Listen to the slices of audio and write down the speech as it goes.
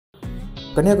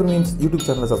Kanyakumari YouTube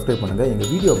channel subscribe பண்ணுங்க. எங்க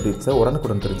video அப்டேட்ஸை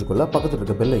உடனுக்குடன் தெரிஞ்சுக்கொள்ள பக்கத்துல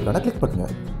இருக்க பெல் ஐகானை கிளிக் பண்ணுங்க.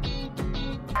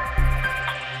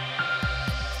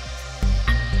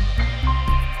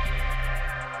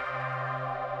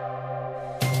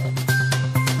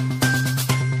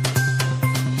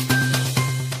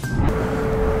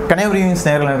 Kanyakumari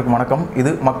நேயர்களுக்கு வணக்கம்.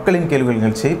 இது மக்களின் கேள்விகள்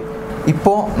நிகழ்ச்சி.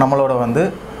 இப்போ நம்மளோட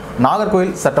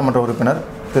நாகர்கோயில் சட்டமன்ற உறுப்பினர்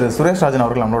திரு சுரேஷ் ராஜன்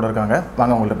அவர்கள் நம்மளோட இருக்காங்க.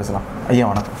 வாங்க உங்கள்கிட்ட பேசலாம். ஐயா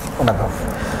வணக்கம். வணக்கம்.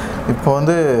 இப்போ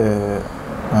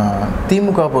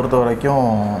திமுக பொறுத்த வரைக்கும்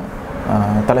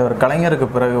தலைவர் கலைஞருக்கு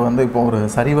பிறகு இப்போ ஒரு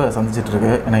சரிவை சந்திச்சிட்டு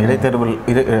இருக்கு. ஏன்னா இடைத்தேர்தல்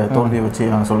தோல்வியை வச்சு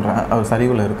நான் சொல்கிறேன், அது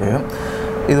சரிவில் இருக்குது.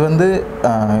 இது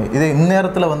இது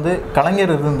இந்நேரத்தில்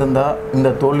கலைஞர் இருந்திருந்தால்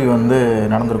இந்த தோல்வி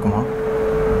நடந்திருக்குமா?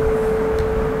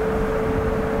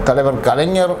 தலைவர்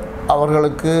கலைஞர்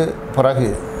அவர்களுக்கு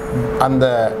பிறகு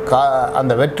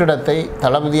அந்த வெற்றிடத்தை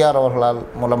தளபதியார் அவர்களால்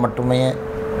மூலம் மட்டுமே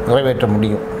நிறைவேற்ற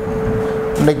முடியும்.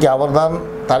 இன்றைக்கு அவர்தான்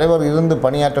தலைவர் இருந்து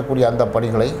பணியாற்றக்கூடிய அந்த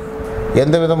பணிகளை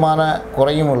எந்த விதமான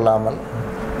குறையும் இல்லாமல்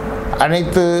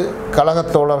அனைத்து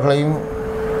கழகத் தோழர்களையும்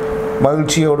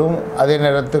மகிழ்ச்சியோடும் அதே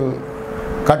நேரத்தில்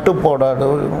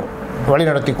கட்டுப்பாடோடும்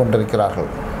வழிநடத்தி கொண்டிருக்கிறார்கள்.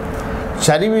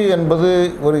 சரிவு என்பது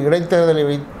ஒரு இடைத்தேர்தலை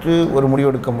வைத்து ஒரு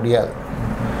முடிவெடுக்க முடியாது.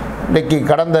 இன்றைக்கு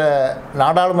கடந்த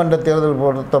நாடாளுமன்ற தேர்தல்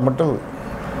பொறுத்த மட்டும்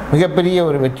மிகப்பெரிய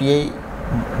ஒரு வெற்றியை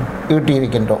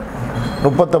ஈட்டியிருக்கின்றோம்.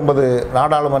 39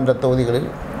 நாடாளுமன்ற தொகுதிகளில்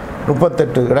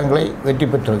 38 இடங்களை வெற்றி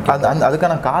பெற்றிருக்கிறது.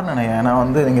 அதுக்கான காரணம் என்ன? ஏன்னா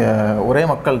நீங்கள் ஒரே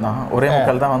மக்கள் தான்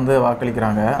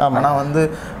வாக்களிக்கிறாங்க. ஆனால்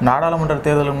நாடாளுமன்ற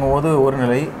தேர்தலுங்கும் போது ஒரு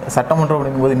நிலை, சட்டமன்றம்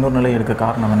அப்படிங்கும்போது இன்னொரு நிலை எடுக்க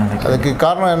காரணம் என்ன? அதுக்கு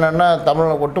காரணம் என்னென்னா,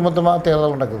 தமிழ் ஒட்டுமொத்தமாக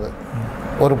தேர்தல் நடக்குது.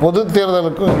 ஒரு பொது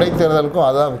தேர்தலுக்கும் இடைத்தேர்தலுக்கும்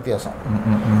அதுதான் வித்தியாசம்.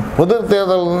 பொது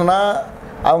தேர்தல்னால்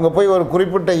அவங்க போய் ஒரு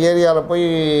குறிப்பிட்ட ஏரியாவில் போய்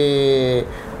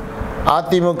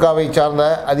அதிமுகவை சார்ந்த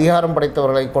அதிகாரம்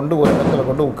படைத்தவர்களை கொண்டு ஒரு இடத்துல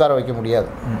கொண்டு உட்கார வைக்க முடியாது.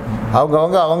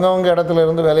 அவங்கவங்க இடத்துல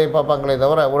இருந்து வேலையை பார்ப்பாங்களே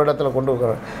தவிர ஒரு இடத்துல கொண்டு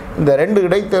உட்கார. இந்த 2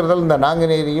 இடைத்தேர்தல், இந்த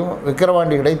நாங்குநேரியும்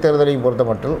விக்கிரவாண்டி இடைத்தேர்தலையும் பொறுத்த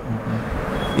மட்டும்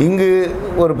இங்கு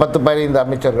ஒரு 10-15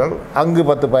 அமைச்சர்கள், அங்கு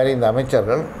 10-15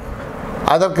 அமைச்சர்கள்,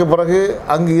 அதற்கு பிறகு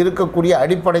அங்கு இருக்கக்கூடிய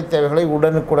அடிப்படை தேவைகளை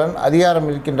உடனுக்குடன் அதிகாரம்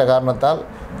இருக்கின்ற காரணத்தால்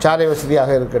சாலை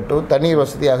வசதியாக இருக்கட்டும், தண்ணீர்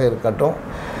வசதியாக இருக்கட்டும்,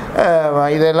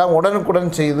 இதெல்லாம் உடனுக்குடன்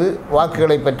செய்து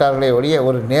வாக்குகளை பெற்றார்களே ஒழிய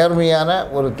ஒரு நேர்மையான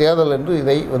ஒரு தேர்தல் என்று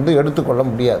இதை எடுத்துக்கொள்ள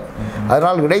முடியாது.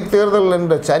 அதனால் இடைத்தேர்தல்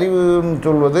என்ற சரிவுன்னு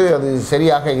சொல்வது அது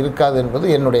சரியாக இருக்காது என்பது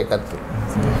என்னுடைய கருத்து.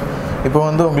 இப்போ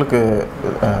உங்களுக்கு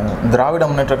திராவிட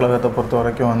முன்னேற்ற கழகத்தை பொறுத்த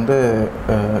வரைக்கும்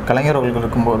கலைஞர் அவர்கள்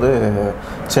இருக்கும்போது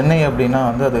சென்னை அப்படின்னா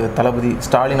அது தளபதி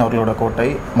ஸ்டாலின் அவர்களோட கோட்டை,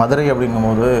 மதுரை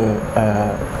அப்படிங்கும்போது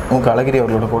அழகிரி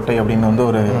அவர்களோட கோட்டை அப்படின்னு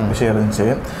ஒரு விஷயம் இருந்துச்சு.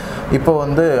 இப்போ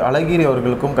அழகிரி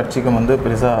அவர்களுக்கும் கட்சிக்கும்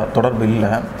பெருசாக தொடர்பு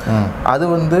இல்லை.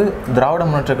 அது திராவிட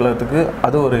முன்னேற்ற கழகத்துக்கு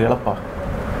அது ஒரு இழப்பா?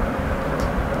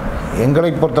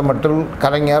 எங்களை பொறுத்த மட்டும்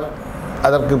கலைஞர்,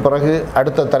 அதற்கு பிறகு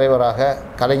அடுத்த தலைவராக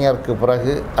கலைஞருக்கு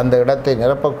பிறகு அந்த இடத்தை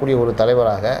நிரப்பக்கூடிய ஒரு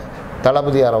தலைவராக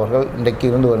தளபதியார் அவர்கள் இன்றைக்கு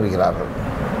இருந்து வருகிறார்கள்.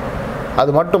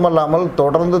 அது மட்டுமல்லாமல்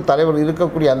தொடர்ந்து தலைவர்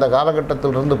இருக்கக்கூடிய அந்த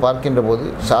காலகட்டத்திலிருந்து பார்க்கின்ற போது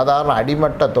சாதாரண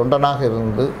அடிமட்ட தொண்டனாக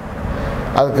இருந்து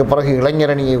அதற்கு பிறகு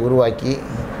இளைஞரணியை உருவாக்கி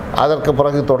அதற்கு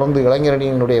பிறகு தொடர்ந்து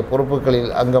இளைஞரணியினுடைய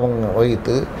பொறுப்புகளில் அங்கம்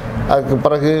வகித்து அதற்கு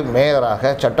பிறகு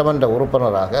மேயராக, சட்டமன்ற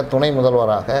உறுப்பினராக, துணை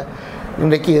முதல்வராக,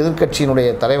 இன்றைக்கு எதிர்க்கட்சியினுடைய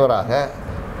தலைவராக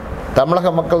தமிழக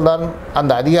மக்கள் தான்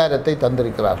அந்த அதிகாரத்தை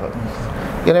தந்திருக்கிறார்கள்.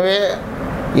 எனவே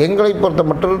எங்களை பொறுத்த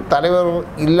மட்டும் தலைவர்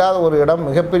இல்லாத ஒரு இடம்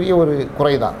மிகப்பெரிய ஒரு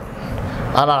குறைதான்.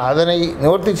 ஆனால் அதனை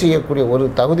நிவர்த்தி செய்யக்கூடிய ஒரு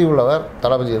தகுதி உள்ளவர்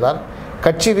தளபதி தான்.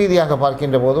 கட்சி ரீதியாக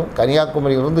பார்க்கின்ற போதும்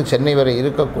கன்னியாகுமரியிலிருந்து சென்னை வரை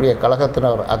இருக்கக்கூடிய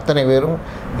கழகத்தினர் அத்தனை பேரும்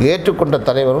ஏற்றுக்கொண்ட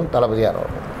தலைவரும் தளபதியார்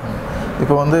அவர்கள்.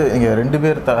 இப்போ இங்கே 2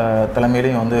 பேர்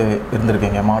தலைமையிலையும்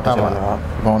இருந்திருக்கீங்க மாவட்ட செயலராக.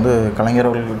 இப்போ கலைஞர்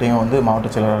அவர்கள்கிட்டையும் மாவட்ட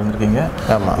செயலராக இருந்திருக்கீங்க.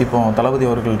 இப்போ தளபதி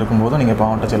அவர்கள் இருக்கும்போதும் நீங்கள்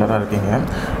மாவட்ட செயலராக இருக்கீங்க.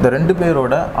 இந்த 2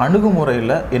 பேரோட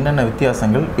அணுகுமுறையில் என்னென்ன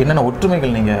வித்தியாசங்கள், என்னென்ன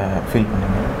ஒற்றுமைகள் நீங்கள் ஃபீல்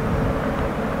பண்ணீங்க?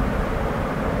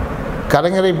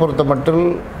 கலைஞரை பொறுத்த மட்டும்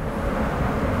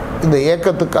இந்த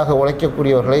இயக்கத்துக்காக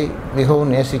உழைக்கக்கூடியவர்களை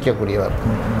மிகவும் நேசிக்கக்கூடியவர்.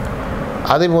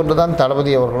 அதே போன்று தான்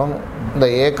தளபதி அவர்களும் இந்த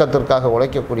இயக்கத்திற்காக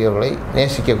உழைக்கக்கூடியவர்களை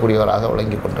நேசிக்கக்கூடியவராக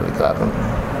விளங்கி கொண்டிருக்கிறார்கள்.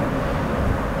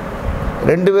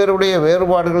 2 பேருடைய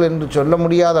வேறுபாடுகள் என்று சொல்ல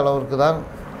முடியாத அளவிற்கு தான்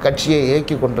கட்சியை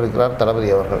இயக்கி கொண்டிருக்கிறார் தளபதி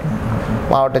அவர்கள்.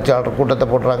 மாவட்ட செயலாளர் கூட்டத்தை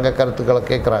போடுறாங்க, கருத்துக்களை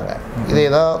கேட்குறாங்க. இதை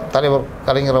தான் தலைவர்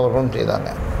கலைஞர் அவர்களும்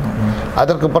செய்தாங்க.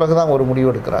 அதற்கு பிறகு தான் ஒரு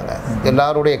முடிவு எடுக்கிறாங்க.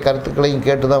 எல்லாருடைய கருத்துக்களையும்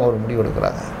கேட்டு தான் ஒரு முடிவு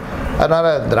எடுக்கிறாங்க. அதனால்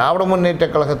திராவிட முன்னேற்ற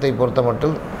கழகத்தை பொறுத்த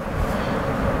மட்டும்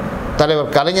தலைவர்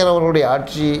கலைஞர் அவர்களுடைய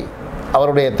ஆட்சி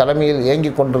அவருடைய தலைமையில்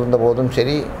இயங்கி கொண்டிருந்த போதும்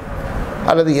சரி,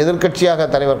 அல்லது எதிர்க்கட்சியாக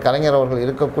தலைவர் கலைஞர் அவர்கள்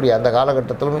இருக்கக்கூடிய அந்த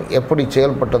காலகட்டத்திலும் எப்படி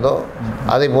செயல்பட்டதோ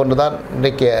அதை போன்று தான்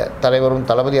இன்றைக்கு தலைவரும்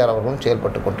தளபதியார் அவர்களும்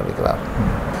செயல்பட்டு கொண்டிருக்கிறார்.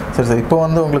 சரி சார், இப்போ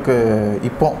வந்து உங்களுக்கு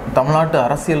இப்போ தமிழ்நாட்டு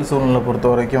அரசியல் சூழ்நிலை பொறுத்த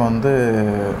வரைக்கும் வந்து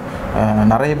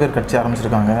நிறைய பேர் கட்சி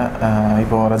ஆரம்பிச்சிருக்காங்க.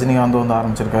 இப்போ ரஜினிகாந்த் வந்து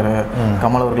ஆரம்பிச்சிருக்காரு,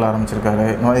 கமல் அவர்கள் ஆரம்பிச்சிருக்காரு.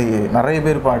 இந்த மாதிரி நிறைய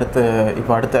பேர்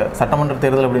இப்போ அடுத்த சட்டமன்ற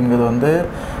தேர்தல் அப்படிங்கிறது வந்து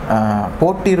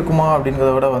போட்டி இருக்குமா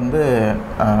அப்படிங்கிறத விட வந்து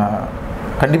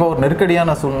கண்டிப்பாக ஒரு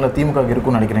நெருக்கடியான சூழ்நிலை திமுக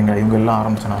இருக்கும்னு நினைக்கிறீங்க இவங்க எல்லாம்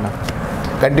ஆரம்பிச்சனால?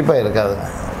 கண்டிப்பாக இருக்காதுங்க.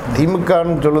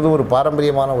 திமுகன்னு சொல்லுவது ஒரு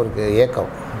பாரம்பரியமான ஒரு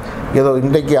இயக்கம். ஏதோ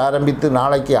இன்றைக்கு ஆரம்பித்து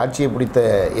நாளைக்கு ஆட்சியை பிடித்த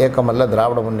இயக்கம் அல்ல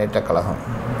திராவிட முன்னேற்றக் கழகம்.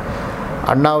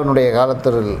 அண்ணாவினுடைய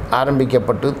காலத்தில்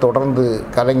ஆரம்பிக்கப்பட்டு தொடர்ந்து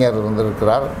கலைஞர்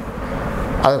இருந்திருக்கிறார்.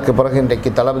 அதற்கு பிறகு இன்றைக்கு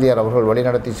தளபதியார் அவர்கள்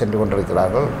வழிநடத்தி சென்று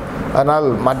கொண்டிருக்கிறார்கள். அதனால்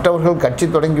மற்றவர்கள் கட்சி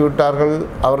தொடங்கிவிட்டார்கள்,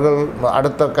 அவர்கள்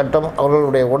அடுத்த கட்டம்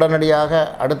அவர்களுடைய உடனடியாக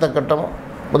அடுத்த கட்டம்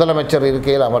முதலமைச்சர்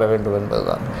இருக்கையில் அமர வேண்டும்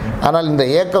என்பதுதான். ஆனால் இந்த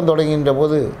இயக்கம் தொடங்குகின்ற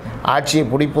போது ஆட்சியை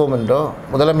பிடிப்போம் என்றோ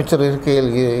முதலமைச்சர் இருக்கையில்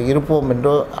இருப்போம்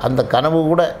என்றோ அந்த கனவு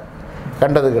கூட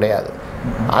கண்டது கிடையாது.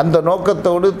 அந்த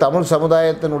நோக்கத்தோடு தமிழ்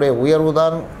சமுதாயத்தினுடைய உயர்வு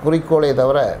தான் குறிக்கோளை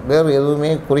தவிர வேறு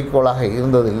எதுவுமே குறிக்கோளாக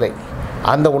இருந்ததில்லை.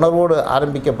 அந்த உணர்வோடு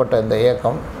ஆரம்பிக்கப்பட்ட இந்த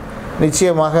இயக்கம்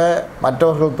நிச்சயமாக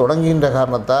மற்றவர்கள் தொடங்குகின்ற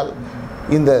காரணத்தால்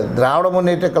இந்த திராவிட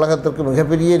முன்னேற்ற கழகத்திற்கு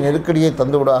மிகப்பெரிய நெருக்கடியை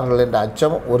தந்துவிடார்கள் என்ற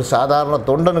அச்சம் ஒரு சாதாரண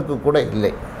தொண்டனுக்கு கூட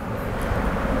இல்லை.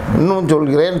 இன்னும்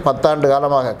சொல்கிறேன், 10 ஆண்டு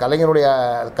காலமாக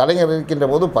கலைஞர் இருக்கின்ற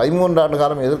போது 13 ஆண்டு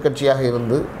காலம் எதிர்க்கட்சியாக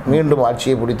இருந்து மீண்டும்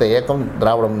ஆட்சியை பிடித்த இயக்கம்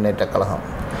திராவிட முன்னேற்ற கழகம்.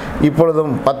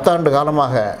 இப்பொழுதும் 10 ஆண்டு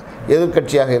காலமாக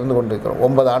எதிர்க்கட்சியாக இருந்து கொண்டிருக்கிறோம்.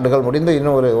 9 ஆண்டுகள் முடிந்து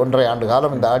இன்னும் ஒரு 1.5 ஆண்டு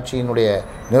காலம் இந்த ஆட்சியினுடைய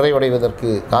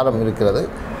நிறைவடைவதற்கு காலம் இருக்கிறது.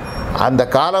 அந்த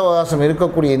கால அவகாசம்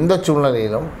இருக்கக்கூடிய இந்த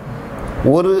சூழ்நிலையிலும்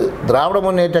ஒரு திராவிட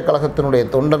முன்னேற்ற கழகத்தினுடைய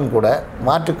தொண்டன் கூட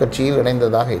மாற்றுக் கட்சியில்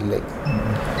இணைந்ததாக இல்லை.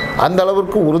 அந்த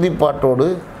அளவிற்கு உறுதிப்பாட்டோடு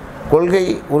கொள்கை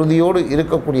உறுதியோடு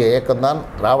இருக்கக்கூடிய இயக்கம்தான்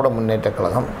திராவிட முன்னேற்ற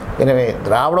கழகம். எனவே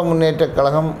திராவிட முன்னேற்ற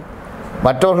கழகம்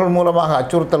மற்றவர்கள் மூலமாக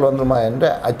அச்சுறுத்தல் வந்துமா என்ற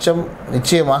அச்சம்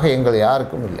நிச்சயமாக எங்கள்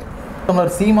யாருக்கும் இல்லை.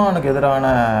 தமிழர் சீமானுக்கு எதிரான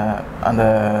அந்த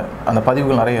அந்த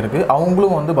பதிவுகள் நிறைய இருக்குது.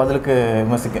 அவங்களும் வந்து பதிலுக்கு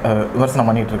விமர்சனம்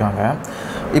பண்ணிகிட்டு இருக்காங்க.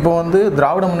 இப்போ வந்து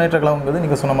திராவிட முன்னேற்ற கழகங்கிறது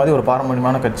நீங்கள் சொன்ன மாதிரி ஒரு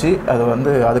பாரம்பரியமான கட்சி. அது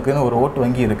வந்து அதுக்குன்னு ஒரு ஓட்டு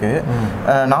வங்கி இருக்குது.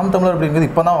 நாம் தமிழர் அப்படிங்கிறது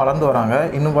இப்போ தான் வளர்ந்து வராங்க.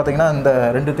 இன்னும் பார்த்தீங்கன்னா இந்த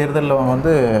 2 தேர்தலில்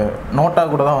வந்து நோட்டா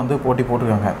கூட தான் வந்து போட்டி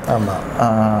போட்டிருக்காங்க. ஆமாம்,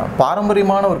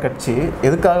 பாரம்பரியமான ஒரு கட்சி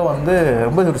எதுக்காக வந்து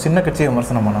ரொம்ப ஒரு சின்ன கட்சியை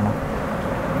விமர்சனம் பண்ணணும்?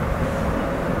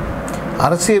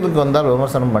 அரசியலுக்கு வந்தால்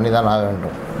விமர்சனம் பண்ணி தான் ஆக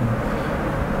வேண்டும்.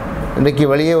 இன்றைக்கு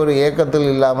வெளியே ஒரு இயக்கத்தில்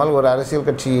இல்லாமல் ஒரு அரசியல்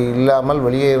கட்சி இல்லாமல்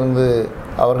வெளியே இருந்து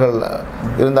அவர்கள்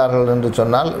இருந்தார்கள் என்று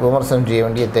சொன்னால் விமர்சனம் செய்ய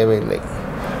வேண்டிய தேவையில்லை.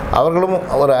 அவர்களும்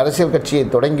ஒரு அரசியல் கட்சியை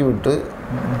தொடங்கிவிட்டு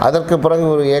அதற்கு பிறகு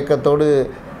ஒரு இயக்கத்தோடு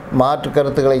மாற்று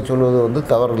கருத்துக்களை சொல்வது வந்து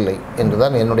தவறில்லை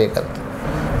என்றுதான் என்னுடைய கருத்து.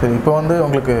 சரி, இப்போ வந்து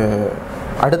உங்களுக்கு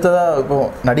அடுத்ததாக இப்போது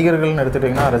நடிகர்கள்னு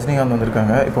எடுத்துகிட்டிங்கன்னா ரஜினிகாந்த்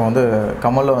வந்திருக்காங்க. இப்போ வந்து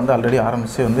கமலில் வந்து ஆல்ரெடி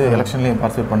ஆரம்பித்து வந்து எலெக்ஷன்லேயும்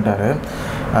பார்ட்டிசிபேட் பண்ணிட்டாரு.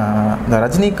 இந்த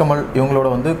ரஜினி கமல் இவங்களோட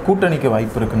வந்து கூட்டணிக்கு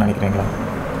வாய்ப்பு இருக்குதுன்னு நினைக்கிறீங்களா?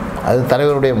 அது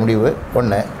தலைவருடைய முடிவு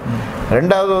ஒன்று.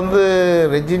 ரெண்டாவது வந்து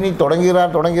ரஜினி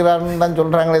தொடங்கிறார்னு தான்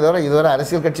சொல்கிறாங்களே தவிர இதுவரை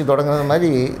அரசியல் கட்சி தொடங்குறது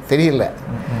மாதிரி தெரியல.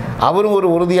 அவரும் ஒரு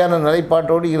உறுதியான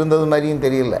நிலைப்பாட்டோடு இருந்தது மாதிரியும்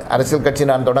தெரியல. அரசியல்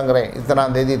கட்சி நான் தொடங்குகிறேன்,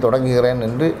 இத்தனாம் தேதி தொடங்குகிறேன்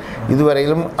என்று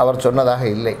இதுவரையிலும் அவர் சொன்னதாக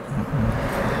இல்லை.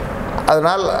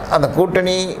 அதனால் அந்த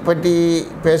கூட்டணி பற்றி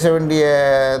பேச வேண்டிய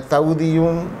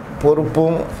தகுதியும்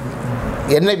பொறுப்பும்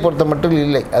என்னை பொறுத்த மட்டும்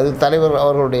இல்லை. அது தலைவர்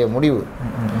அவர்களுடைய முடிவு.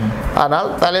 ஆனால்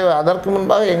தலைவர் அதற்கு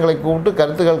முன்பாக எங்களை கூப்பிட்டு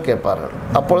கருத்துக்கள் கேட்பார்கள்.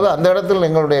 அப்பொழுது அந்த இடத்தில்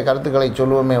எங்களுடைய கருத்துக்களை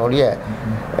சொல்லுவோமே ஒழிய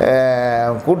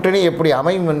கூட்டணி எப்படி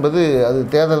அமையும் என்பது அது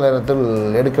தேர்தல் நேரத்தில்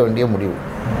எடுக்க வேண்டிய முடிவு.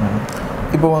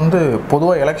 இப்போ வந்து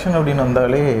பொதுவாக எலெக்ஷன் அப்படின்னு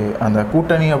வந்தாலே அந்த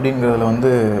கூட்டணி அப்படிங்கிறதுல வந்து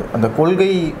அந்த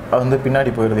கொள்கை வந்து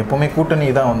பின்னாடி போயிடுது. எப்போவுமே கூட்டணி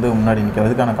தான் வந்து முன்னாடி நிற்கிறது.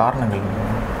 அதுக்கான காரணங்கள்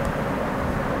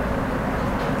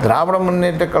திராவிட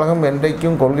முன்னேற்ற கழகம்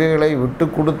என்றைக்கும் கொள்கைகளை விட்டு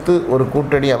கொடுத்து ஒரு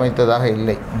கூட்டணி அமைத்ததாக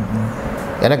இல்லை.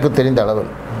 எனக்கு தெரிந்த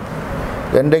அளவில்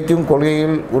என்றைக்கும்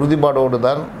கொள்கையில் உறுதிப்பாடோடு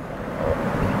தான்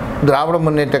திராவிட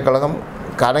முன்னேற்ற கழகம்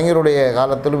கலைஞருடைய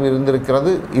காலத்திலும்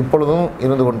இருந்திருக்கிறது, இப்பொழுதும்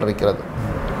இருந்து கொண்டிருக்கிறது.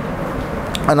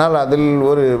 ஆனால் அதில்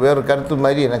ஒரு வேறு கருத்து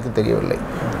மாதிரி எனக்கு தெரியவில்லை.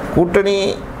 கூட்டணி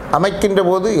அமைக்கின்ற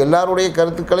போது எல்லாருடைய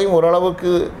கருத்துக்களையும்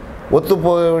ஓரளவுக்கு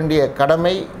ஒத்துப்போக வேண்டிய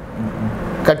கடமை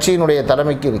கட்சியினுடைய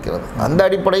தலைமைக்கு இருக்கிறது. அந்த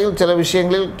அடிப்படையில் சில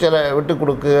விஷயங்களில் சில விட்டு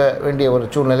கொடுக்க வேண்டிய ஒரு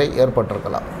சூழ்நிலை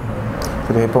ஏற்பட்டிருக்கலாம்.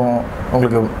 சரி, இப்போ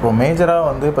உங்களுக்கு இப்போ மேஜராக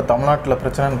வந்து இப்போ தமிழ்நாட்டில்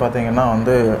பிரச்சனைன்னு பார்த்தீங்கன்னா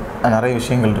வந்து நிறைய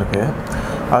விஷயங்கள் இருக்குது.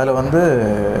 அதில் வந்து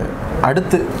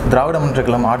அடுத்து திராவிட முன்னேற்ற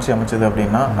கழகம் ஆட்சி அமைச்சது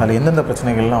அப்படின்னா அதில் எந்தெந்த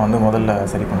பிரச்சனைகள்லாம் வந்து முதல்ல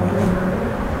சரி பண்ணுவீங்க?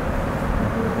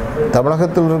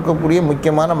 தமிழகத்தில் இருக்கக்கூடிய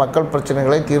முக்கியமான மக்கள்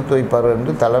பிரச்சனைகளை தீர்த்து வைப்பார்கள்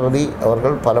என்று தளபதி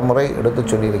அவர்கள் பலமுறை எடுத்து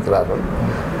சொல்லியிருக்கிறார்கள்.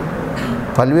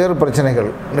 பல்வேறு பிரச்சனைகள்,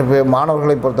 இப்போ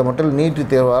மாணவர்களை பொறுத்த மட்டும் நீட்டு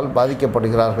தேர்வால்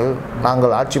பாதிக்கப்படுகிறார்கள்.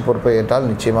 நாங்கள் ஆட்சி பொறுப்பை ஏற்றால்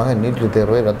நிச்சயமாக நீட்டு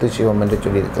தேர்வை ரத்து செய்வோம் என்று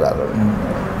சொல்லியிருக்கிறார்கள்.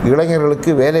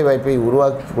 இளைஞர்களுக்கு வேலை வாய்ப்பை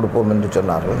உருவாக்கி கொடுப்போம் என்று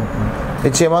சொன்னார்கள்.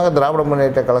 நிச்சயமாக திராவிட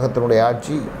முன்னேற்ற கழகத்தினுடைய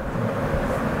ஆட்சி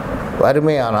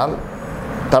வறுமையானால்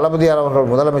தளபதியார் அவர்கள்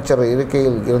முதலமைச்சர்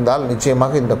இருக்கையில் இருந்தால்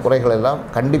நிச்சயமாக இந்த குறைகள் எல்லாம்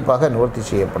கண்டிப்பாக நிவர்த்தி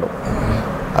செய்யப்படும்.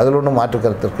 அதில் ஒன்றும் மாற்று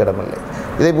கருத்திற்கு இடமில்லை.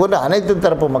 இதை போன்று அனைத்து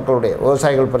தரப்பு மக்களுடைய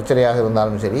விவசாயிகள் பிரச்சனையாக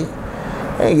இருந்தாலும் சரி,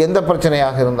 எந்த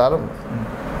பிரச்சனையாக இருந்தாலும்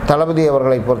தளபதி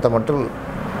அவர்களை பொறுத்த மட்டும்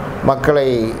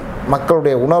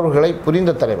மக்களுடைய உணர்வுகளை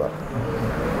புரிந்த தலைவர்.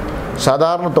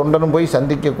 சாதாரண தொண்டனும் போய்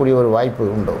சந்திக்கக்கூடிய ஒரு வாய்ப்பு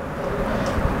உண்டு.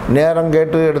 நேரம்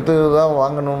கேட்டு எடுத்து தான்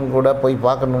வாங்கணும் கூட, போய்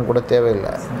பார்க்கணும் கூட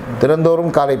தேவையில்லை.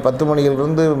 தினந்தோறும் காலை 10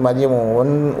 மணியிலிருந்து மதியம்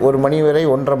 1 மணி வரை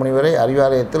 1:30 மணி வரை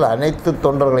அறிவாலயத்தில் அனைத்து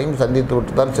தொண்டர்களையும் சந்தித்து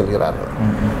விட்டு தான் செல்கிறார்கள்.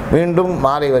 மீண்டும்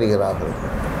மாலை வருகிறார்கள்.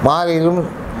 மாலையிலும்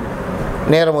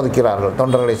நேரம் ஒதுக்கிறார்கள்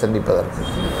தொண்டர்களை சந்திப்பதற்கு.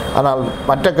 ஆனால்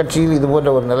மற்ற கட்சியில்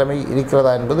இதுபோன்ற ஒரு நிலைமை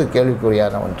இருக்கிறதா என்பது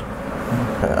கேள்விக்குறியான ஒன்று.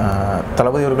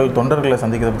 தளபதி அவர்கள் தொண்டர்களை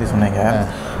சந்திக்கிறத பற்றி சொன்னீங்க.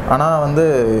 ஆனால் வந்து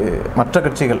மற்ற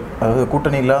கட்சிகள், அதாவது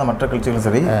கூட்டணி இல்லாத மற்ற கட்சிகளும்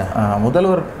சரி,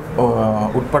 முதல்வர்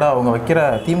உட்பட அவங்க வைக்கிற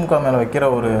திமுக மேலே வைக்கிற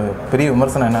ஒரு பெரிய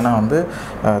விமர்சனம் என்னென்னா வந்து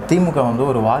திமுக வந்து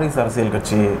ஒரு வாரிசு அரசியல்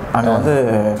கட்சி. அங்கே வந்து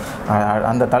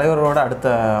அந்த தலைவரோட அடுத்த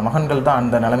மகன்கள் தான்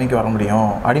அந்த நிலைமைக்கு வர முடியும்,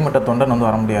 அடிமட்ட தொண்டன் வந்து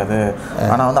வர முடியாது.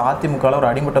 ஆனால் வந்து அதிமுகவில் ஒரு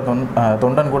அடிமட்ட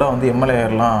தொண்டன் கூட வந்து எம்எல்ஏ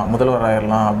ஆயிடலாம், முதல்வர்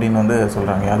ஆயிடலாம் அப்படின்னு வந்து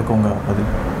சொல்கிறாங்க. அதுக்கு உங்கள்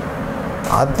பதில்?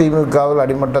 அதிமுகவில்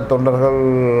அடிமட்ட தொண்டர்கள்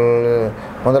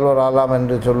முதல்வர் ஆகலாம்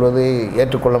என்று சொல்வது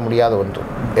ஏற்றுக்கொள்ள முடியாத ஒன்று.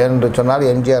 என்று சொன்னால்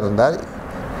எம்ஜிஆர் இருந்தார்.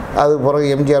 அது பிறகு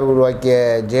எம்ஜிஆர் உருவாக்கிய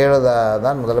ஜெயலலிதா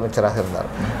தான் முதலமைச்சராக இருந்தார்.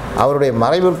 அவருடைய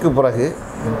மறைவிற்கு பிறகு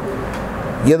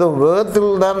ஏதோ விதத்தில்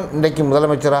தான் இன்றைக்கு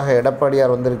முதலமைச்சராக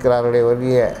எடப்பாடியார் வந்திருக்கிறார்களே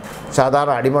ஒழிய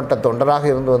சாதாரண அடிமட்ட தொண்டராக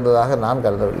இருந்து வந்ததாக நான்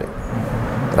கருதவில்லை.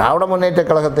 திராவிட முன்னேற்ற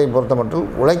கழகத்தை பொறுத்த மட்டும்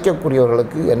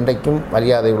உழைக்கக்கூடியவர்களுக்கு என்றைக்கும்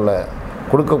மரியாதை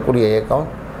கொடுக்கக்கூடிய இயக்கம்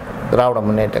திராவிட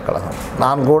முன்னேற்ற கழகம்.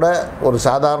 நான் கூட ஒரு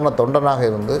சாதாரண தொண்டனாக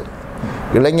இருந்து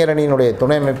இளைஞரணியினுடைய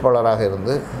துணை அமைப்பாளராக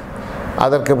இருந்து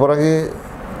அதற்கு பிறகு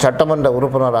சட்டமன்ற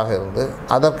உறுப்பினராக இருந்து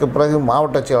அதற்கு பிறகு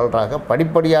மாவட்ட செயலாளராக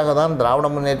படிப்படியாக தான் திராவிட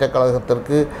முன்னேற்ற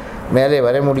கழகத்திற்கு மேலே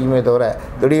வர முடியுமே தவிர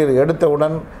திடீர்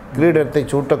எடுத்தவுடன் கிரீடத்தை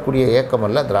சூட்டக்கூடிய இயக்கம்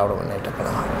அல்ல திராவிட முன்னேற்ற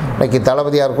கழகம். இன்றைக்கி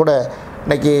தளபதியார் கூட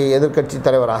இன்றைக்கி எதிர்க்கட்சி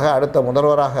தலைவராக அடுத்த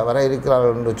முதல்வராக வர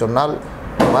இருக்கிறார்கள் என்று சொன்னால்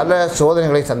பல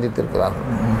சோதனைகளை சந்தித்திருக்கிறார்கள்.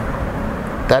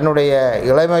 தன்னுடைய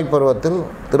இளமை பருவத்தில்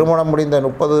திருமணம் முடிந்த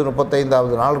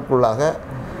 30-35வது நாளுக்குள்ளாக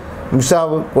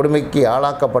மிசாவு கொடுமைக்கு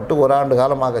ஆளாக்கப்பட்டு 1 ஆண்டு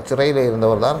காலமாக சிறையில்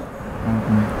இருந்தவர் தான்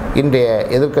இன்றைய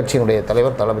எதிர்க்கட்சியினுடைய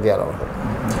தலைவர் தளபதியார் அவர்கள்.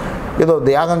 ஏதோ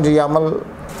தியாகம் செய்யாமல்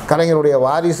கலைஞருடைய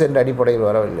வாரிசு என்ற அடிப்படையில்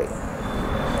வரவில்லை.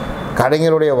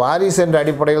 கலைஞருடைய வாரிசு என்ற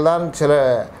அடிப்படையில் தான் சில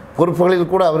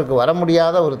பொறுப்புகளில் கூட அவருக்கு வர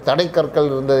முடியாத ஒரு தடை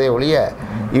கற்கள் இருந்ததே ஒழிய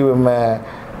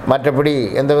மற்றபடி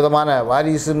எந்த விதமான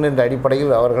வாரிசுன்னு என்ற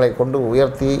அடிப்படையில் அவர்களை கொண்டு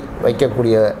உயர்த்தி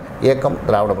வைக்கக்கூடிய இயக்கம்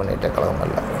திராவிட முன்னேற்ற கழகம்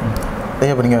அல்ல.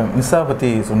 ஐயா, இப்போ நீங்கள் மிஸ்ஸா பற்றி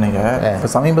சொன்னீங்க. இப்போ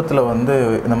சமீபத்தில் வந்து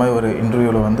இந்த மாதிரி ஒரு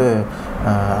இன்டர்வியூவில் வந்து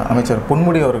அமைச்சர்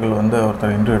பொன்முடி அவர்கள் வந்து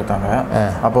ஒருத்தர் இன்டர்வியூ எடுத்தாங்க.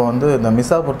 அப்போ வந்து இந்த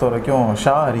மிஸ்ஸா பொறுத்த வரைக்கும்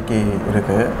ஷா அறிக்கை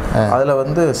இருக்குது. அதில்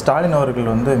வந்து ஸ்டாலின்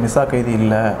அவர்கள் வந்து மிஸ்ஸா கைதி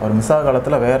இல்லை, அவர் மிஸ்ஸா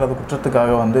காலத்தில் வேறு ஏதாவது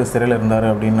குற்றத்துக்காக வந்து சிறையில் இருந்தார்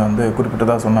அப்படின்னு வந்து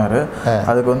குறிப்பிட்டதாக சொன்னார்.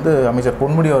 அதுக்கு வந்து அமைச்சர்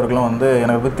பொன்முடி அவர்களும் வந்து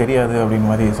எனக்கு தெரியாது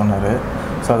அப்படின்னு மாதிரி சொன்னார்.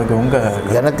 ஸோ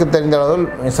அதுக்கு எனக்கு தெரிந்த அளவில்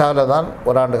மிஸ்ஸாவில் தான்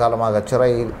 1 ஆண்டு காலமாக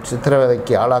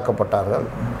சித்திரவதைக்கு ஆளாக்கப்பட்டார்கள்.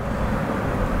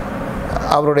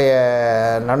 அவருடைய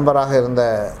நண்பராக இருந்த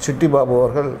சிட்டிபாபு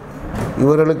அவர்கள்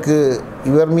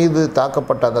இவர் மீது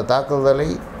தாக்கப்பட்ட அந்த தாக்குதலை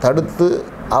தடுத்து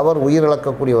அவர்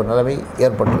உயிரிழக்கக்கூடிய ஒரு நிலைமை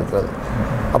ஏற்பட்டிருக்கிறது.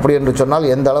 அப்படி என்று சொன்னால்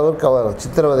எந்த அளவிற்கு அவர்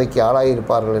சித்திரவதைக்கு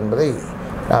ஆளாகியிருப்பார்கள் என்பதை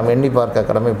நாம் எண்ணி பார்க்க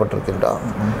கடமைப்பட்டிருக்கின்றோம்.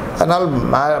 அதனால்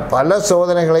பல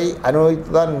சோதனைகளை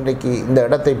அனுபவித்து தான் இன்றைக்கு இந்த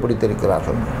இடத்தை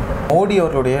பிடித்திருக்கிறார்கள். மோடி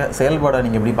அவர்களுடைய செயல்பாடை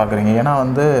நீங்கள் எப்படி பார்க்குறீங்க? ஏன்னா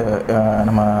வந்து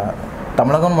நம்ம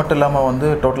தமிழகம் மட்டும் இல்லாமல் வந்து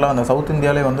டோட்டலாக அந்த சவுத்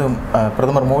இந்தியாவிலே வந்து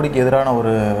பிரதமர் மோடிக்கு எதிரான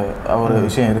ஒரு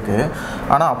விஷயம் இருக்குது.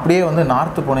 ஆனால் அப்படியே வந்து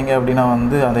நார்த்து போனீங்க அப்படின்னா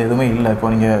வந்து அது எதுவுமே இல்லை. இப்போ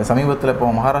நீங்கள் சமீபத்தில் இப்போ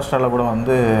மகாராஷ்டிராவில் கூட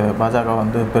வந்து பாஜக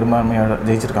வந்து பெரும்பான்மையாக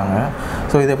ஜெயிச்சிருக்காங்க.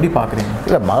 ஸோ இதை எப்படி பார்க்குறீங்க?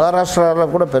 இல்லை,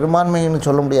 மகாராஷ்டிராவில் கூட பெரும்பான்மைன்னு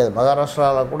சொல்ல முடியாது.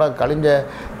 மகாராஷ்டிராவில் கூட கழிஞ்ச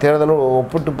தேர்தலும்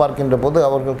ஒப்பிட்டு பார்க்கின்ற போது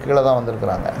அவர்கள் கீழே தான்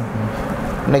வந்திருக்கிறாங்க.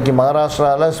 இன்றைக்கி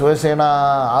மகாராஷ்டிராவில் சிவசேனா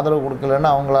ஆதரவு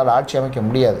கொடுக்கலன்னா அவங்களால் ஆட்சி அமைக்க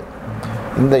முடியாது.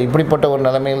 இப்படிப்பட்ட ஒரு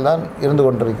நிலைமையில் தான் இருந்து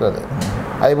கொண்டிருக்கிறது.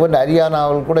 அதேபோல்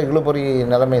ஹரியானாவில் கூட இழுபறி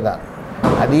நிலைமை தான்.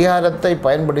 அதிகாரத்தை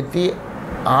பயன்படுத்தி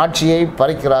ஆட்சியை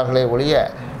பறிக்கிறார்களே ஒழிய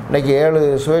இன்றைக்கி 7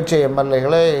 சுயேட்சை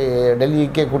எம்எல்ஏகளை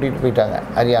டெல்லிக்கே கூட்டிகிட்டு போயிட்டாங்க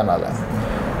ஹரியானாவில்.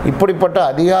 இப்படிப்பட்ட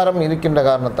அதிகாரம் இருக்கின்ற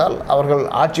காரணத்தால் அவர்கள்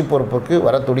ஆட்சி பொறுப்புக்கு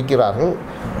வர துடிக்கிறார்கள்.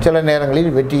 சில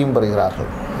நேரங்களில் வெற்றியும்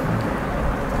பெறுகிறார்கள்.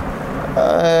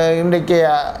 இன்றைக்கு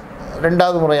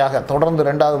தொடர்ந்து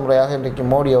 2வது முறையாக இன்றைக்கு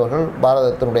மோடி அவர்கள்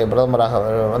பாரதத்தினுடைய பிரதமராக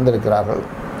வந்திருக்கிறார்கள்.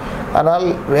 ஆனால்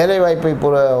வேலைவாய்ப்பை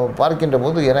பார்க்கின்ற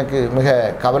போது எனக்கு மிக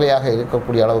கவலையாக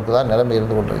இருக்கக்கூடிய அளவுக்கு தான் நிலைமை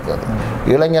இருந்து கொண்டிருக்கிறது.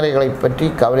 இளைஞர்களை பற்றி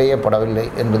கவலையே படவில்லை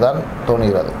என்றுதான்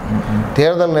தோணுகிறது.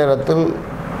 தேர்தல் நேரத்தில்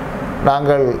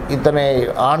நாங்கள் இத்தனை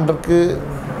ஆண்டுக்கு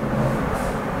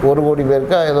 1 கோடி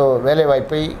பேருக்கு ஏதோ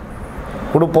வேலைவாய்ப்பை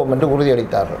கொடுப்போம் என்று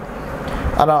உறுதியளித்தார்கள்.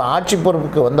 ஆனால் ஆட்சி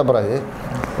பொறுப்புக்கு வந்த பிறகு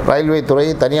ரயில்வே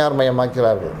துறையை தனியார்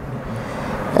மயமாக்கிறார்கள்.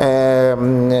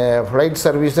 ஃப்ளைட்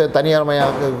சர்வீஸை தனியார்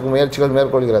மயமாக்க முயற்சிகள்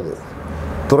மேற்கொள்கிறது.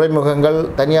 துறைமுகங்கள்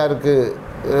தனியாருக்கு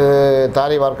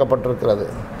தாரை வார்க்கப்பட்டிருக்கிறது.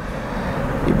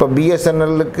 இப்போ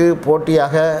பிஎஸ்என்எல்லுக்கு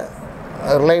போட்டியாக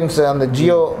ரிலையன்ஸ் அந்த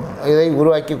ஜியோ இதை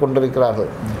உருவாக்கி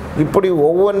கொண்டிருக்கிறார்கள். இப்படி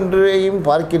ஒவ்வொன்றையும்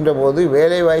பார்க்கின்ற போது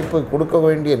வேலைவாய்ப்பு கொடுக்க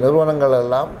வேண்டிய நிறுவனங்கள்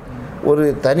எல்லாம் ஒரு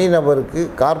தனிநபருக்கு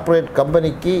கார்ப்பரேட்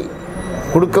கம்பெனிக்கு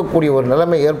கொடுக்கக்கூடிய ஒரு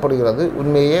நிலைமை ஏற்படுகிறது.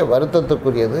 உண்மையே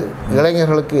வருத்தத்துக்குரியது.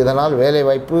 இளைஞர்களுக்கு இதனால்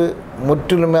வேலைவாய்ப்பு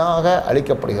முற்றிலுமாக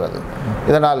அளிக்கப்படுகிறது.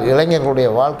 இதனால் இளைஞர்களுடைய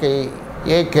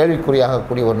வாழ்க்கையே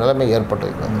கேள்விக்குறியாகக்கூடிய ஒரு நிலைமை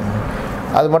ஏற்பட்டிருக்கிறது.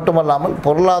 அது மட்டுமல்லாமல்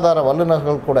பொருளாதார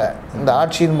வல்லுநர்கள் கூட இந்த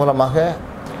ஆட்சியின் மூலமாக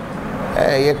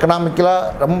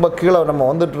எக்கனாமிக்கலாக ரொம்ப கீழே நம்ம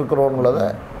வந்துட்டுருக்கிறோம்ன்றதை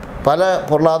பல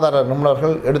பொருளாதார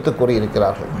நிபுணர்கள் எடுத்து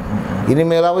கூறியிருக்கிறார்கள்.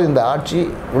 இனிமேலாவது இந்த ஆட்சி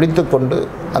விழித்துக்கொண்டு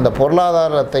அந்த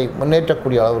பொருளாதாரத்தை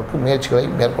முன்னேற்றக்கூடிய அளவிற்கு முயற்சிகளை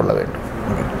மேற்கொள்ள வேண்டும்.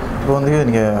 இப்போ வந்து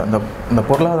நீங்கள் இந்த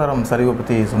பொருளாதாரம் சரிவை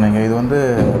பற்றி சொன்னீங்க. இது வந்து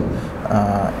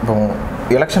இப்போ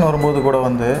எலெக்ஷன் வரும்போது கூட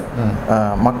வந்து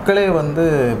மக்களே வந்து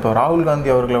இப்போ ராகுல்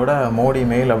காந்தி அவர்களை விட மோடி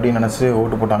மேல் அப்படின்னு நினச்சி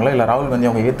ஓட்டு போட்டாங்களா, இல்லை ராகுல் காந்தி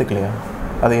அவங்க ஏற்றுக்கலையா?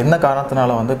 அது என்ன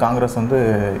காரணத்தினால வந்து காங்கிரஸ் வந்து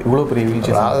இவ்வளோ பெரிய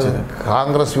வீழ்ச்சி?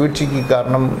 காங்கிரஸ் வீழ்ச்சிக்கு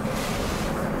காரணம்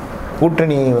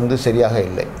கூட்டணி வந்து சரியாக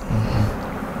இல்லை.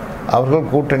 அவர்கள்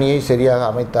கூட்டணியை சரியாக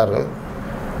அமைத்தார்கள்.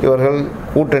 இவர்கள்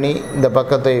கூட்டணி இந்த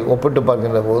பக்கத்தை ஒப்பிட்டு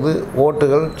பார்க்கின்ற போது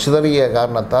ஓட்டுகள் சிதறிய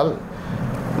காரணத்தால்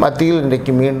மத்தியில்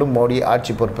இன்றைக்கு மீண்டும் மோடி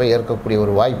ஆட்சி பொறுப்பை ஏற்கக்கூடிய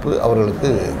ஒரு வாய்ப்பு அவர்களுக்கு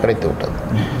கிடைத்து விட்டது.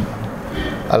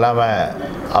 அல்லாமல்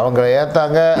அவங்கள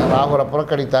ஏற்றாங்க, ராகுலை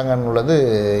புறக்கணித்தாங்கன்னு உள்ளது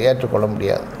ஏற்றுக்கொள்ள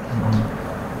முடியாது.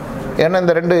 ஏன்னா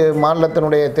இந்த 2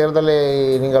 மாநிலத்தினுடைய தேர்தலை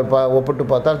நீங்கள் ஒப்பிட்டு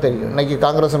பார்த்தால் தெரியும். இன்றைக்கி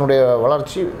காங்கிரஸினுடைய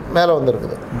வளர்ச்சி மேலே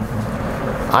வந்திருக்குது.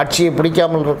 ஆட்சியை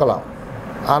பிடிக்காமல் இருக்கலாம்,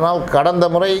 ஆனால் கடந்த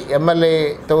முறை எம்எல்ஏ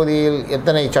தொகுதியில்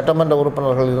எத்தனை சட்டமன்ற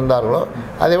உறுப்பினர்கள் இருந்தார்களோ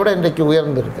அதை விட இன்றைக்கு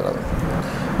உயர்ந்திருக்கிறது.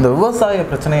 இந்த விவசாய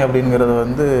பிரச்சனை அப்படிங்கிறது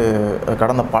வந்து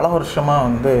கடந்த பல வருஷமாக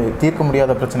வந்து தீர்க்க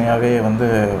முடியாத பிரச்சனையாகவே வந்து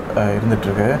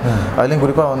இருந்துகிட்ருக்கு. அதுலேயும்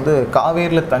குறிப்பாக வந்து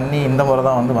காவேரியில் தண்ணி இந்த முறை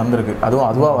தான் வந்து வந்திருக்கு.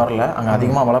 அதுவாக வரல, அங்கே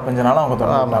அதிகமாக மழை பெஞ்சனால அவங்க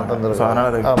தொடர்ந்து. ஸோ அதனால்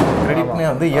அது கிரெடிட்னே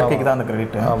வந்து இயற்கைக்கு தான் அந்த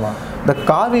கிரெடிட். இந்த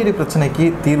காவேரி பிரச்சனைக்கு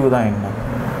தீர்வு தான் என்ன?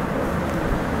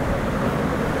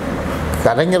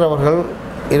 கலைஞர் அவர்கள்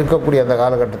இருக்கக்கூடிய அந்த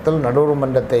காலகட்டத்தில் நடுவர்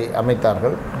மன்றத்தை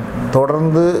அமைத்தார்கள்.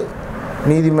 தொடர்ந்து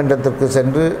நீதிமன்றத்திற்கு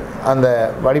சென்று அந்த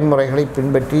வழிமுறைகளை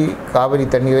பின்பற்றி காவிரி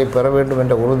தண்ணீரை பெற வேண்டும்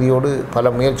என்ற உறுதியோடு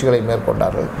பல முயற்சிகளை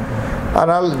மேற்கொண்டார்கள்.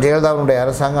 ஆனால் ஜெயலலிதாவுடைய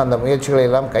அரசாங்கம் அந்த முயற்சிகளை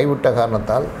எல்லாம் கைவிட்ட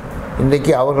காரணத்தால்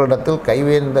இன்றைக்கு அவர்களிடத்தில்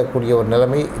கைவேந்தக்கூடிய ஒரு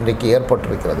நிலைமை இன்றைக்கு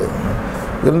ஏற்பட்டிருக்கிறது.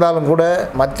 இருந்தாலும் கூட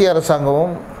மத்திய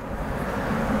அரசாங்கமும்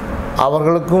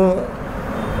அவர்களுக்கும்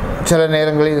சில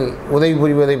நேரங்களில் உதவி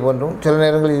புரிவதை போன்றும் சில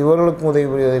நேரங்களில் இவர்களுக்கும் உதவி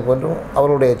புரிவதை போன்றும்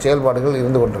அவர்களுடைய செயல்பாடுகள்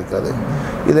இருந்து கொண்டிருக்கிறது.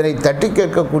 இதனை தட்டி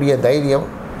கேட்கக்கூடிய தைரியம்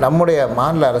நம்முடைய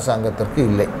மாநில அரசாங்கத்திற்கு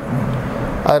இல்லை.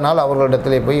 அதனால்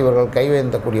அவர்களிடத்திலே போய் இவர்கள்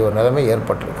கைவேந்தக்கூடிய ஒரு நிலைமை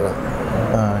ஏற்பட்டிருக்கிறது.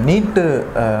 நீட்டு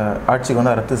ஆட்சிக்கு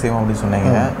வந்து ரத்து செய்வோம் அப்படின்னு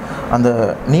சொன்னீங்க. அந்த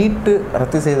நீட்டு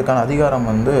ரத்து செய்வதற்கான அதிகாரம்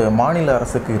வந்து மாநில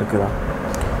அரசுக்கு இருக்குதா?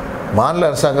 மாநில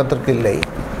அரசாங்கத்திற்கு இல்லை.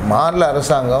 மாநில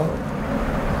அரசாங்கம்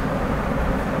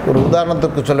ஒரு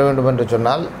உதாரணத்துக்கு சொல்ல வேண்டும் என்று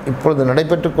சொன்னால், இப்பொழுது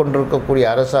நடைபெற்று கொண்டிருக்கக்கூடிய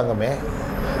அரசாங்கமே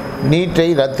நீட்டை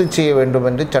ரத்து செய்ய வேண்டும்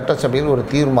என்று சட்டசபையில் ஒரு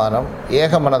தீர்மானம்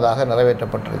ஏகமனதாக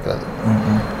நிறைவேற்றப்பட்டிருக்கிறது.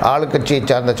 ஆளுங்கட்சியை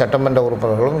சார்ந்த சட்டமன்ற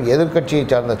உறுப்பினர்களும் எதிர்க்கட்சியை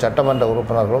சார்ந்த சட்டமன்ற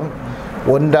உறுப்பினர்களும்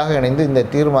ஒன்றாக இணைந்து இந்த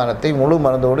தீர்மானத்தை முழு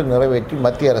மனதோடு நிறைவேற்றி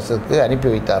மத்திய அரசுக்கு அனுப்பி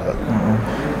வைத்தார்கள்.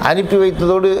 அனுப்பி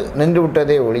வைத்ததோடு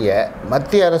நின்றுவிட்டதே ஒழிய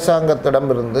மத்திய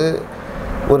அரசாங்கத்திடமிருந்து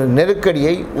ஒரு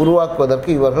நெருக்கடியை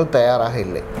உருவாக்குவதற்கு இவர்கள் தயாராக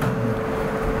இல்லை.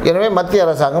 எனவே மத்திய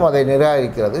அரசாங்கம் அதை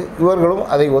நிராகரிக்கிறது. இவர்களும்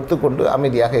அதை ஒத்துக்கொண்டு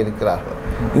அமைதியாக இருக்கிறார்கள்.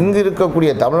 இங்கு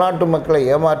இருக்கக்கூடிய தமிழ்நாட்டு மக்களை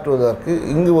ஏமாற்றுவதற்கு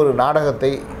இங்கு ஒரு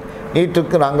நாடகத்தை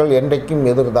நீட்டுக்கு நாங்கள் என்றைக்கும்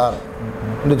எதிர்தான்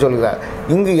என்று சொல்கிறார்.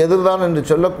 இங்கு எதிர்தான் என்று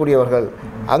சொல்லக்கூடியவர்கள்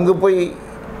அங்கு போய்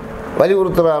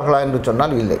வலியுறுத்துகிறார்களா என்று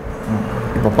சொன்னால் இல்லை.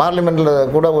 இப்போ பார்லிமெண்ட்டில்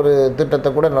கூட ஒரு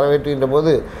திட்டத்தை கூட நிறைவேற்றுகின்ற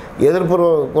போது எதிர்ப்பு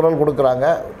குரல் கொடுக்குறாங்க,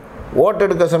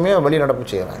 ஓட்டெடுக்க சமயம் வெளிநடப்பு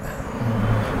செய்கிறாங்க.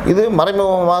 இது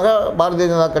மறைமுகமாக பாரதிய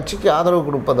ஜனதா கட்சிக்கு ஆதரவு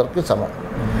கொடுப்பதற்கு சமம்.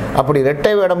 அப்படி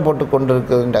இரட்டை வேடம் போட்டு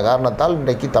கொண்டிருக்கின்ற காரணத்தால்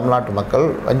இன்றைக்கு தமிழ்நாட்டு மக்கள்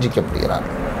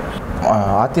வஞ்சிக்கப்படுகிறார்கள்.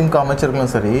 அதிமுக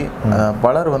அமைச்சர்களும் சரி,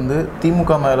 பலர் வந்து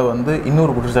திமுக மேலே வந்து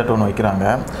இன்னொரு குற்றச்சாட்டு ஒன்று வைக்கிறாங்க.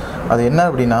 அது என்ன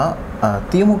அப்படின்னா,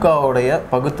 திமுகவுடைய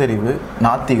பகுத்தறிவு,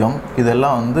 நாத்திகம்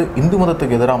இதெல்லாம் வந்து இந்து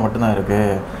மதத்துக்கு எதிராக மட்டும்தான்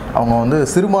இருக்குது. அவங்க வந்து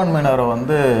சிறுபான்மையினரை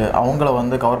வந்து அவங்கள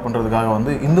வந்து கவர் பண்ணுறதுக்காக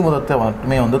வந்து இந்து மதத்தை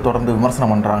மட்டுமே வந்து தொடர்ந்து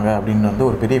விமர்சனம் பண்ணுறாங்க அப்படின்னு வந்து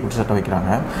ஒரு பெரிய குற்றச்சாட்டை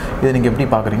வைக்கிறாங்க. இதை நீங்கள் எப்படி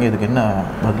பார்க்குறீங்க? இதுக்கு என்ன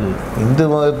பதில்? இந்து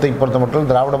மதத்தை பொறுத்த மட்டும்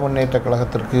திராவிட முன்னேற்ற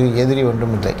கழகத்திற்கு எதிரி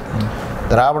ஒன்றும் இல்லை.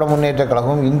 திராவிட முன்னேற்ற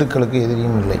கழகம் இந்துக்களுக்கு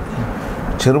எதிரியும் இல்லை.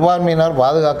 சிறுபான்மையினர்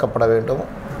பாதுகாக்கப்பட வேண்டும்.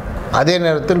 அதே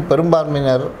நேரத்தில்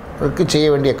பெரும்பான்மையினருக்கு செய்ய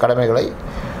வேண்டிய கடமைகளை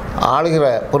ஆளுகிற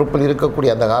பொறுப்பில் இருக்கக்கூடிய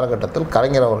அந்த காலகட்டத்தில்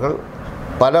கலைஞர் அவர்கள்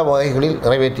பல வகைகளில்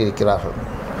நிறைவேற்றியிருக்கிறார்கள்.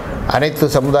 அனைத்து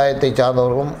சமுதாயத்தை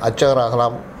சார்ந்தவர்களும்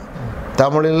அர்ச்சகராகலாம்,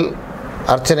 தமிழில்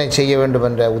அர்ச்சனை செய்ய வேண்டும்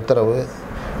என்ற உத்தரவு.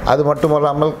 அது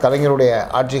மட்டுமல்லாமல் கலைஞருடைய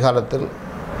ஆட்சி காலத்தில்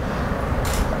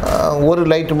ஒரு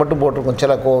லைட்டு மட்டும் போட்டிருக்கும்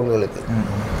சில கோவில்களுக்கு,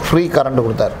 ஃப்ரீ கரண்ட்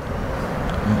கொடுத்தார்.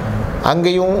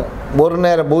 அங்கேயும் ஒரு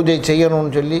நேர பூஜை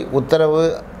செய்யணும்னு சொல்லி உத்தரவு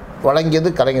வழங்கியது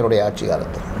கலைஞருடைய ஆட்சி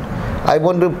காலத்தில்.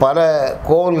 அதுபோன்று பல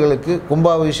கோவில்களுக்கு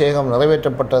கும்பாபிஷேகம்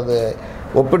நிறைவேற்றப்பட்டது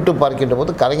ஒப்பிட்டு பார்க்கின்ற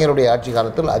போது கலைஞருடைய ஆட்சி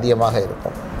காலத்தில் அதிகமாக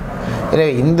இருக்கும்.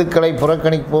 எனவே இந்துக்களை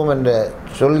புறக்கணிப்போம் என்று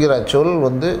சொல்கிற சொல்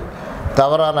வந்து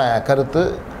தவறான கருத்து.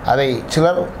 அதை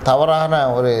சிலர் தவறான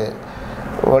ஒரு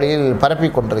வழியில் பரப்பி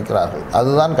கொண்டிருக்கிறார்கள்.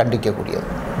 அதுதான் கண்டிக்கக்கூடியது.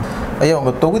 ஐயா,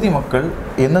 உங்கள் தொகுதி மக்கள்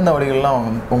எந்தெந்த வழிகளெலாம்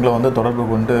உங்களை வந்து தொடர்பு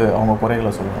கொண்டு அவங்க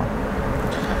குறைகளை சொல்லலாம்?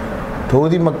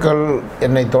 தொகுதி மக்கள்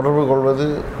என்னை தொடர்பு கொள்வது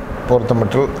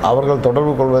பொறுத்தமட்டில் அவர்கள்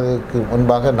தொடர்பு கொள்வதற்கு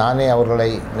முன்பாக நானே அவர்களை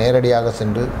நேரடியாக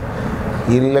சென்று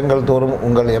இல்லங்கள் தோறும்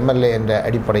உங்கள் எம்எல்ஏ என்ற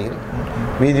அடிப்படையில்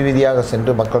வீதி வீதியாக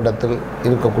சென்று மக்களிடத்தில்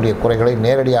இருக்கக்கூடிய குறைகளை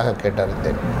நேரடியாக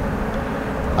கேட்டறிந்தேன்.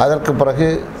 அதற்கு பிறகு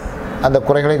அந்த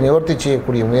குறைகளை நிவர்த்தி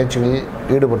செய்யக்கூடிய முயற்சிகளில்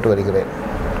ஈடுபட்டு வருகிறேன்.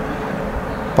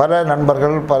 பல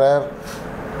நண்பர்கள் பலர்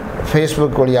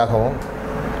ஃபேஸ்புக் வழியாகவும்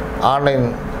ஆன்லைன்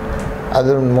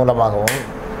அதன் மூலமாகவும்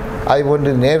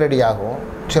அதுபோன்று நேரடியாகவும்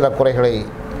சில குறைகளை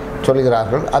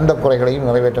சொல்கிறார்கள். அந்த குறைகளையும்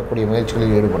நிறைவேற்றக்கூடிய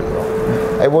முயற்சிகளில் ஈடுபடுகிறோம்.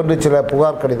 அதுபோன்று சில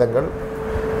புகார் கடிதங்கள்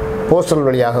போஸ்டல்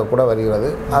வழியாக கூட வருகிறது.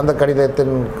 அந்த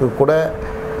கடிதத்திற்கு கூட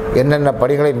என்னென்ன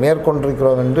பணிகளை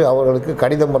மேற்கொண்டிருக்கிறோம் என்று அவர்களுக்கு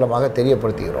கடிதம் மூலமாக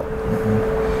தெரியப்படுத்துகிறோம்.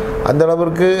 அந்த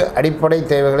அளவிற்கு அடிப்படை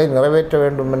தேவைகளை நிறைவேற்ற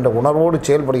வேண்டும் என்ற உணர்வோடு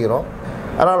செயல்படுகிறோம்.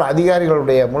 ஆனால்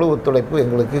அதிகாரிகளுடைய முழு ஒத்துழைப்பு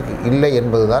எங்களுக்கு இல்லை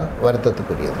என்பதுதான்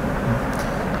வருத்தத்துக்குரியது.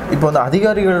 இப்போ வந்து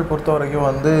அதிகாரிகள் பொறுத்த வரைக்கும்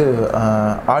வந்து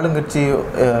ஆளுங்கட்சி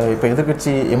இப்போ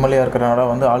எதிர்கட்சி எம்எல்ஏ இருக்கிறனால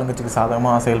வந்து ஆளுங்கட்சிக்கு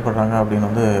சாதகமாக செயல்படுறாங்க அப்படின்னு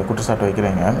வந்து குற்றச்சாட்டு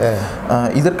வைக்கிறீங்க.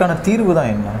 இதற்கான தீர்வு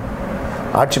தான் என்ன?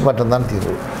 ஆட்சி மாற்றம் தான்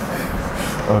தீர்வு.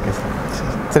 Okay sir.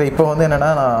 சரி, இப்போ வந்து என்னென்னா,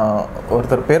 நான்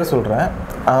ஒருத்தர் பேரை சொல்கிறேன்.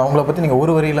 அவங்கள பற்றி நீங்கள்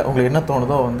ஒரு வரியில் உங்களுக்கு என்ன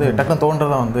தோணுதோ வந்து டக்குன்னு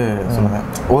தோன்றதா வந்து சொல்லுங்கள்.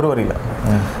 ஒரு வரியில்.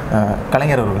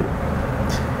 கலைஞர் அவர்கள்.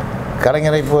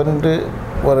 கலைஞரை போன்று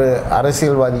ஒரு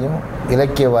அரசியல்வாதியும்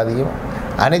இலக்கியவாதியும்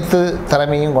அனைத்து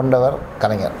திறமையும் கொண்டவர்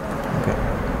கலைஞர். ஓகே.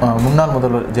 முன்னாள்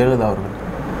முதல்வர் ஜெயலலிதா அவர்கள்.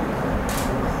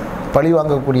 பழி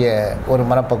வாங்கக்கூடிய ஒரு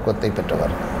மனப்பக்குவத்தை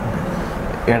பெற்றவர்.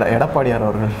 எடப்பாடியார்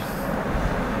அவர்கள்.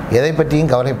 எதை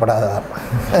பற்றியும் கவலைப்படாதவர்.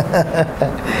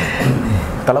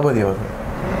 தளபதி அவர்கள்.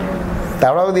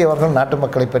 தளபதி அவர்கள் நாட்டு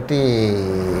மக்களை பற்றி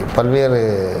பல்வேறு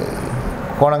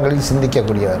கோணங்களில்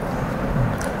சிந்திக்கக்கூடியவர்.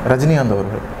 ரஜினிகாந்த்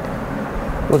அவர்கள்.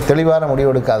 ஒரு தெளிவான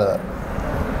முடிவெடுக்காதவர்.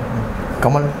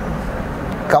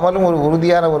 கமலும் ஒரு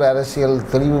உறுதியான ஒரு அரசியல்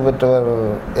தெளிவு பெற்றவர்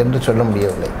என்று சொல்ல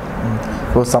முடியவில்லை.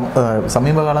 இப்போ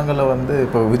சமீப காலங்களில் வந்து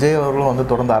இப்போ விஜய் அவர்களும் வந்து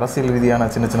தொடர்ந்து அரசியல் ரீதியான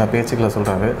சின்ன சின்ன பேச்சுக்களை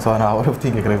சொல்கிறாரு. ஸோ நான் அவரை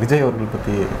பற்றி கேட்குறேன். விஜய் அவர்கள்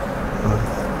பற்றி.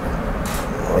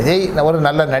 விஜய் ஒரு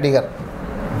நல்ல நடிகர்.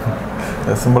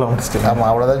 சிம்பிளாக முடிச்சுட்டு. ஆமாம்,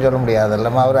 அவ்வளோதான் சொல்ல முடியாது.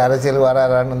 இல்லாமல் அவர் அரசியல்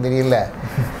வரான்னு தெரியல.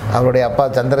 அவருடைய அப்பா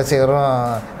சந்திரசேகரும்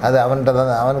அது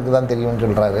அவனுக்கு தான் தெரியும்னு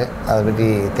சொல்கிறாரு. அதை பற்றி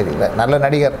தெரியல. நல்ல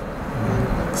நடிகர்.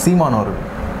 சீமான் அவர்கள்.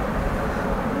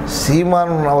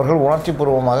 சீமான் அவர்கள் உணர்ச்சி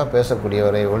பூர்வமாக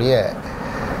பேசக்கூடியவரை ஒழிய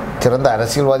சிறந்த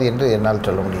அரசியல்வாதி என்று என்னால்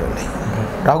சொல்ல முடியவில்லை.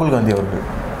 ராகுல் காந்தி அவர்கள்.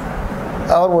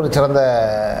 அவர் ஒரு சிறந்த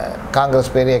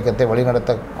காங்கிரஸ் பேரியக்கத்தை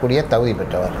வழிநடத்தக்கூடிய தகுதி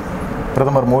பெற்றவர்.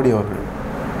 பிரதமர் மோடி அவர்கள்.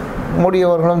 மோடி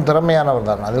அவர்களும் திறமையானவர்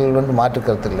தான், அதில் வந்து மாற்று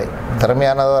கருத்து இல்லை.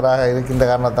 திறமையானவராக இருக்கின்ற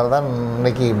காரணத்தால் தான்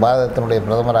இன்றைக்கி பாரதத்தினுடைய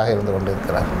பிரதமராக இருந்து கொண்டு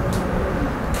இருக்கிறார்.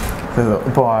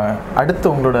 இப்போ அடுத்து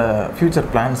உங்களோட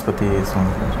ஃப்யூச்சர் பிளான்ஸ் பற்றி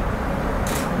சொல்லுங்கள்.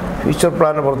 ஃப்யூச்சர்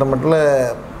பிளானை பொறுத்த மட்டும்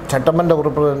சட்டமன்ற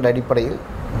உறுப்பினர் என்ற அடிப்படையில்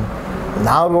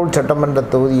நாகர்கோவில் சட்டமன்ற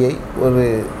தொகுதியை ஒரு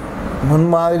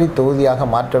முன்மாதிரி தொகுதியாக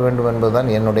மாற்ற வேண்டும் என்பதுதான்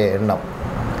என்னுடைய எண்ணம்.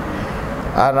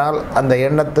 ஆனால் அந்த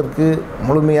எண்ணத்திற்கு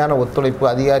முழுமையான ஒத்துழைப்பு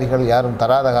அதிகாரிகள் யாரும்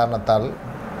தராத காரணத்தால்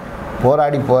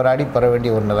போராடி பெற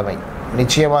வேண்டிய ஒரு நிலைமை.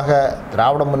 நிச்சயமாக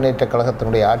திராவிட முன்னேற்ற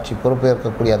கழகத்தினுடைய ஆட்சி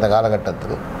பொறுப்பேற்கக்கூடிய அந்த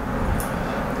காலகட்டத்தில்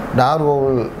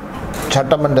நாகர்கோவில்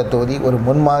சட்டமன்ற தொகுதி ஒரு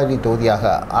முன்மாதிரி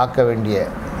தொகுதியாக ஆக்க வேண்டிய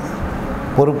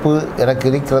பொறுப்பு எனக்கு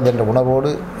இருக்கிறது என்ற உணர்வோடு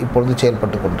இப்பொழுது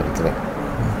செயல்பட்டு கொண்டிருக்கிறேன்.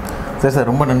 சரி சார்,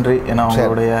 ரொம்ப நன்றி. ஏன்னா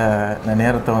உங்களுடைய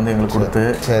நேரத்தை வந்து எங்களுக்கு கொடுத்து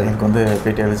எங்களுக்கு வந்து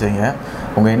பேட்டி அளிச்சிங்க.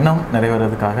 உங்கள் எண்ணம்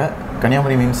நிறைவேறதுக்காக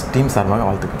கன்னியாகுமரி மீன்ஸ் டீம் சார்பாக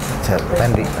வாழ்த்துக்கள். சரி,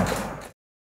 நன்றி.